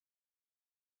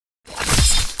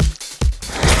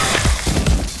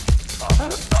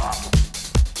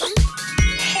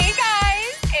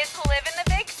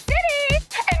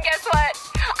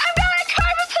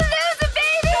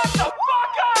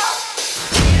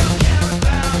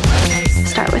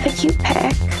with a cute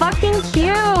pic. Fucking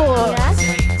cute.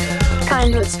 Yes.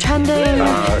 Kind what's trending.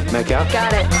 Make out.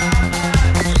 Got it.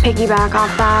 Piggyback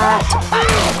off that.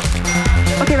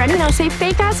 Okay, ready? Now say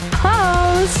fake as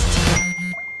post.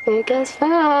 Fake as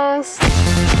post.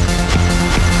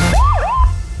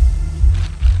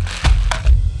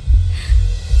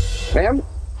 Ma'am?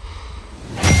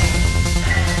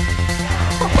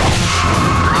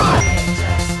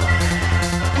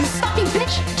 You fucking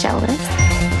bitch. Jealous.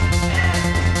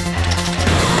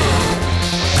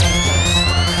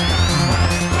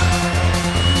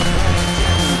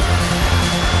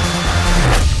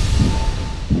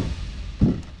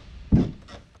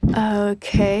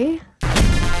 Okay.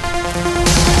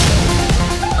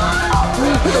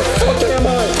 Who the fuck am I?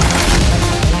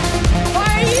 Why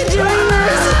are you doing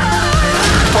this?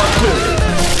 Fuck you!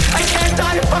 I can't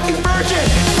die a fucking virgin!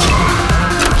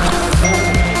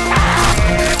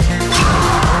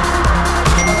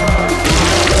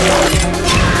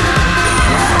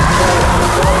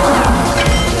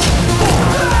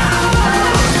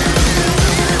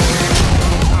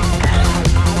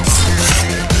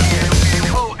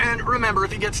 Oh, and remember,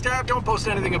 if you get stabbed, don't post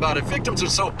anything about it. Victims are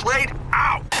so played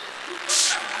out.